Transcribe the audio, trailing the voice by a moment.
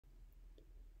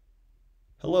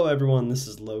Hello everyone, this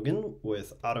is Logan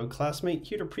with Classmate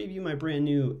here to preview my brand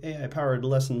new AI-powered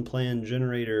lesson plan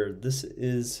generator. This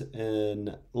is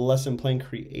a lesson plan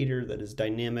creator that is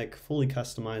dynamic, fully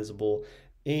customizable,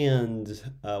 and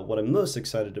what I'm most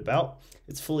excited about,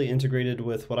 it's fully integrated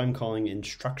with what I'm calling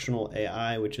instructional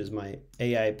AI, which is my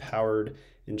AI-powered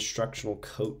instructional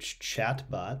coach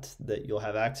chatbot that you'll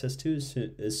have access to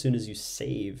as soon as you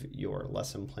save your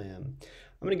lesson plan.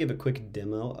 I'm going to give a quick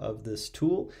demo of this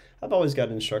tool. I've always got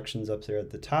instructions up there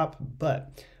at the top,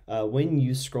 but when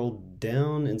you scroll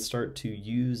down and start to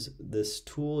use this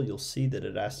tool, you'll see that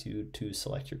it asks you to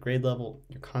select your grade level,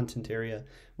 your content area.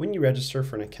 When you register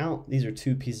for an account, these are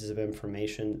two pieces of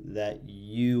information that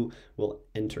you will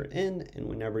enter in, and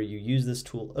whenever you use this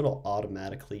tool, it'll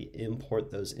automatically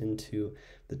import those into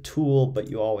the tool, but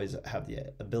you always have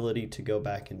the ability to go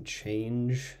back and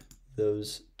change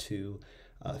those two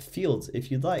fields if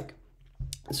you'd like.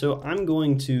 So I'm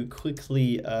going to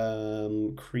quickly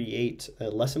create a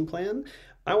lesson plan.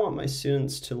 I want my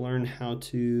students to learn how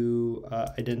to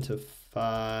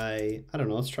identify, I don't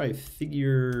know, let's try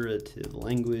figurative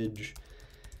language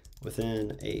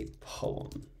within a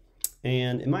poem.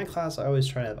 And in my class, I always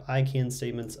try to have I can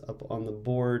statements up on the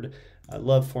board. I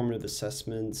love formative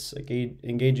assessments,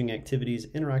 engaging activities,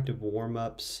 interactive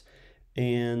warm-ups,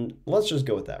 and let's just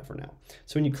go with that for now.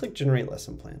 So when you click generate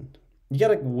lesson plan, you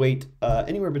gotta wait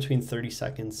anywhere between 30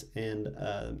 seconds and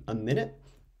a minute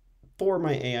for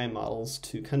my AI models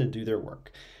to kind of do their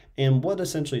work. And what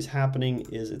essentially is happening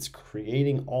is it's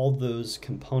creating all those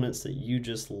components that you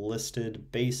just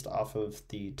listed based off of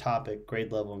the topic,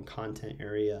 grade level, and content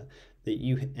area that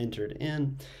you entered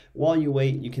in. While you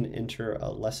wait, you can enter a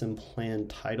lesson plan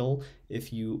title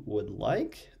if you would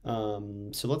like.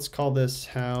 So let's call this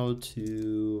How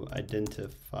to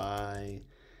Identify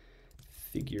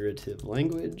Figurative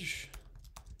Language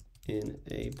in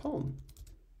a Poem.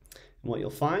 And what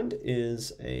you'll find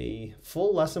is a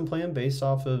full lesson plan based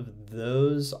off of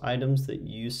those items that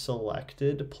you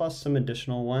selected, plus some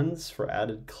additional ones for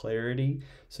added clarity.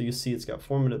 So you see it's got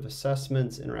formative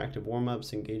assessments, interactive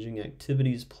warm-ups, engaging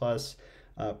activities, plus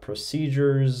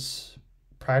procedures,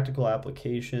 practical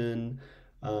application,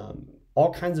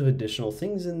 all kinds of additional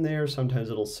things in there. Sometimes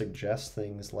it'll suggest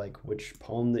things like which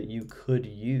poem that you could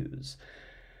use.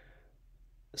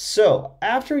 So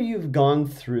after you've gone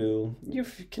through, you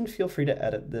can feel free to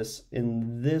edit this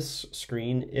in this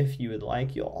screen if you would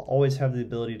like. You'll always have the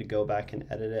ability to go back and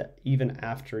edit it even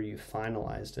after you've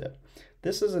finalized it.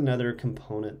 This is another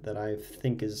component that I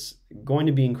think is going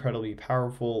to be incredibly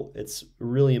powerful. It's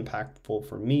really impactful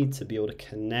for me to be able to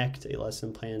connect a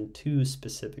lesson plan to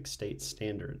specific state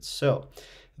standards. So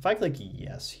if I click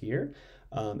yes here,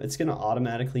 it's going to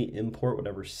automatically import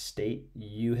whatever state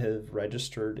you have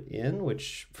registered in,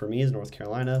 which for me is North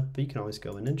Carolina, but you can always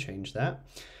go in and change that.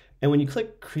 And when you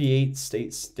click Create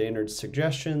State Standard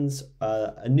Suggestions,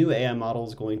 a new AI model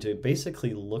is going to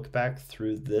basically look back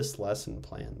through this lesson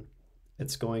plan.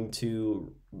 It's going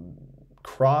to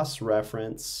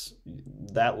cross-reference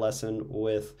that lesson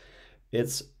with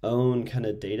its own kind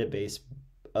of database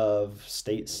of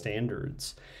state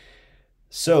standards.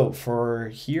 So for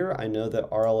here, I know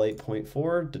that RL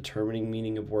 8.4, determining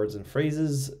meaning of words and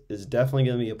phrases, is definitely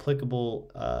going to be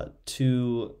applicable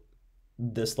to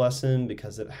this lesson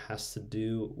because it has to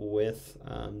do with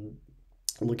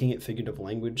looking at figurative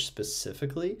language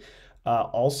specifically.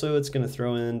 Also, it's going to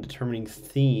throw in determining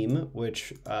theme,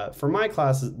 which for my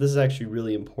classes, this is actually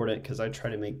really important because I try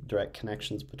to make direct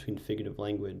connections between figurative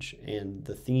language and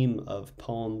the theme of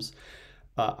poems.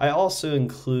 I also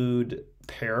include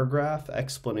paragraph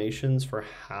explanations for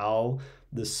how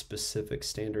the specific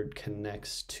standard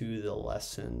connects to the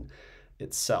lesson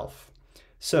itself.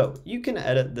 So you can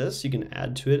edit this, you can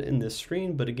add to it in this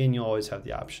screen, but again, you'll always have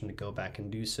the option to go back and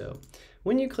do so.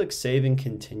 When you click save and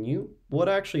continue, what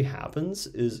actually happens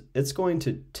is it's going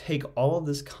to take all of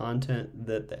this content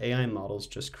that the AI models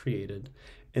just created,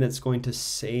 and it's going to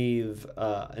save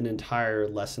an entire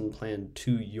lesson plan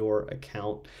to your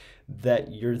account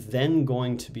that you're then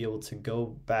going to be able to go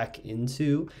back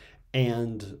into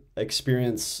and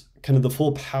experience kind of the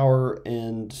full power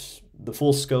and the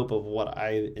full scope of what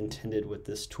I intended with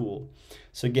this tool.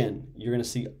 So again, you're going to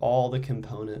see all the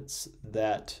components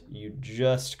that you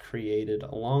just created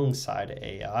alongside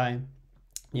AI.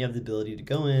 You have the ability to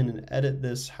go in and edit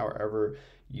this however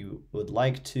you would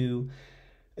like to,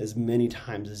 as many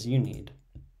times as you need.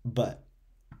 But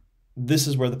this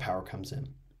is where the power comes in.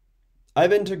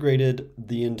 I've integrated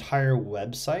the entire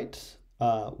website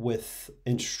with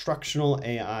instructional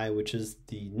AI, which is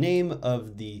the name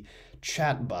of the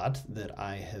chatbot that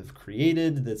I have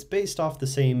created that's based off the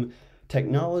same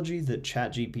technology that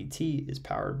ChatGPT is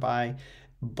powered by,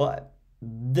 but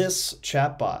this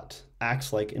chatbot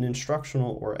acts like an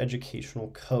instructional or educational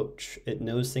coach. It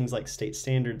knows things like state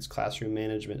standards, classroom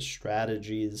management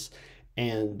strategies,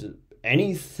 and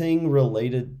anything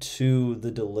related to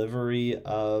the delivery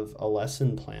of a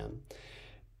lesson plan.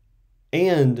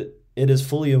 And it is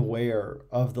fully aware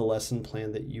of the lesson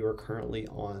plan that you are currently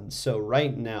on. So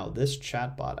right now, this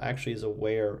chatbot actually is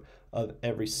aware of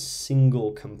every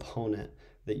single component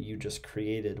that you just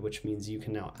created, which means you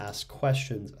can now ask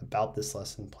questions about this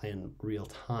lesson plan real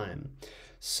time.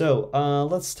 So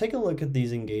let's take a look at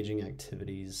these engaging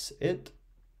activities. It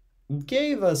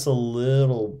gave us a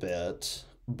little bit,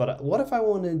 but what if I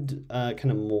wanted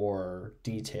kind of more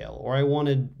detail, or I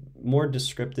wanted more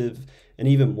descriptive and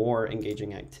even more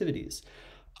engaging activities?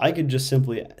 I could just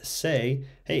simply say,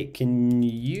 hey, can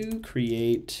you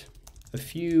create a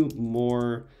few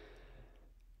more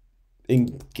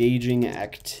engaging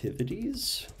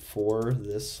activities for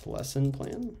this lesson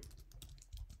plan?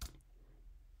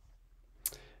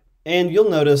 And you'll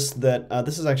notice that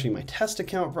this is actually my test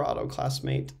account for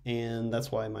Classmate, and that's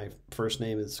why my first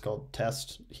name is called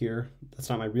Test here. That's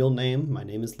not my real name. My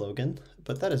name is Logan,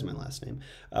 but that is my last name.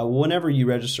 Whenever you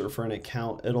register for an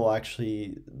account, it'll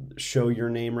actually show your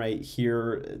name right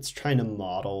here. It's trying to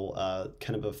model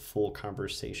kind of a full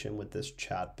conversation with this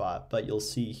chatbot, but you'll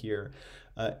see here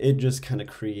it just kind of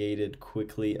created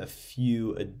quickly a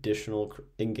few additional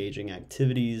engaging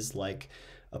activities like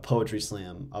a poetry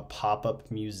slam, a pop-up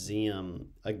museum,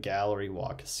 a gallery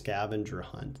walk, a scavenger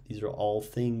hunt. These are all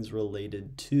things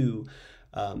related to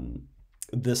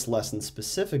this lesson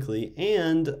specifically.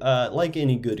 And like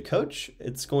any good coach,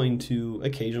 it's going to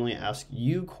occasionally ask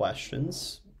you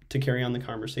questions to carry on the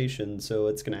conversation. So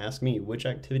it's going to ask me, which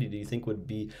activity do you think would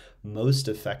be most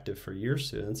effective for your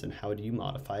students, and how do you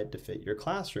modify it to fit your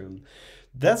classroom?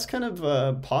 That's kind of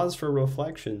a pause for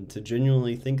reflection to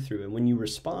genuinely think through. And when you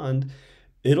respond,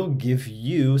 it'll give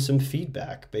you some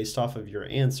feedback based off of your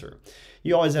answer.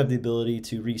 You always have the ability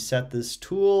to reset this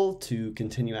tool, to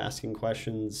continue asking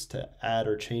questions, to add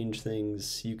or change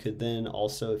things. You could then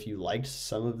also, if you liked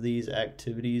some of these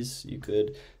activities, you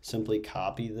could simply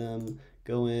copy them,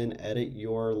 go in, edit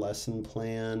your lesson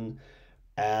plan,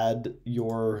 add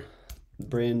your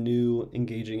brand new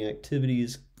engaging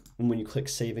activities. And when you click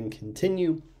save and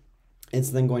continue,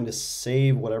 it's then going to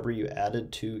save whatever you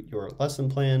added to your lesson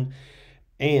plan.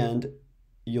 And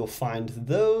you'll find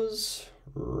those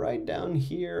right down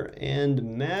here,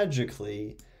 and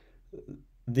magically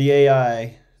the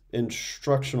AI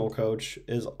instructional coach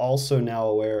is also now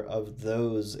aware of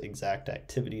those exact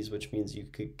activities, which means you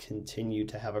could continue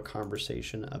to have a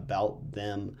conversation about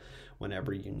them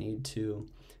whenever you need to.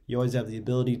 You always have the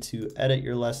ability to edit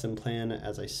your lesson plan.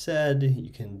 As I said, you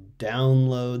can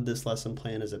download this lesson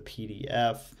plan as a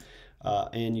PDF.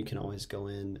 And you can always go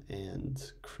in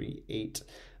and create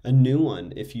a new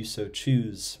one if you so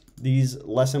choose. These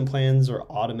lesson plans are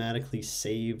automatically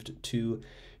saved to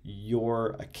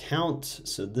your account.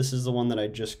 So this is the one that I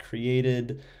just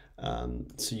created.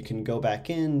 So you can go back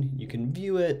in, you can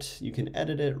view it, you can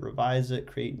edit it, revise it,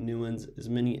 create new ones, as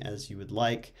many as you would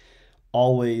like.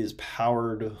 Always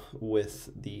powered with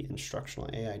the instructional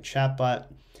AI chatbot.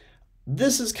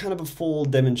 This is kind of a full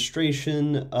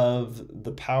demonstration of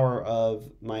the power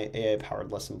of my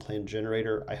AI-powered lesson plan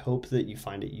generator. I hope that you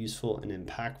find it useful and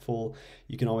impactful.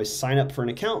 You can always sign up for an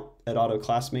account at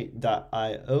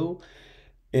autoclassmate.io.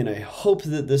 And I hope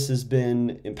that this has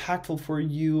been impactful for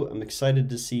you. I'm excited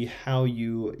to see how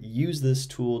you use this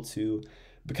tool to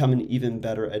become an even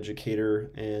better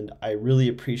educator. And I really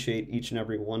appreciate each and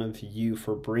every one of you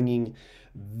for bringing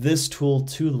this tool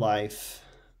to life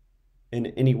in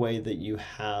any way that you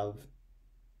have,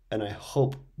 and I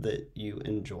hope that you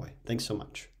enjoy. Thanks so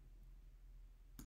much.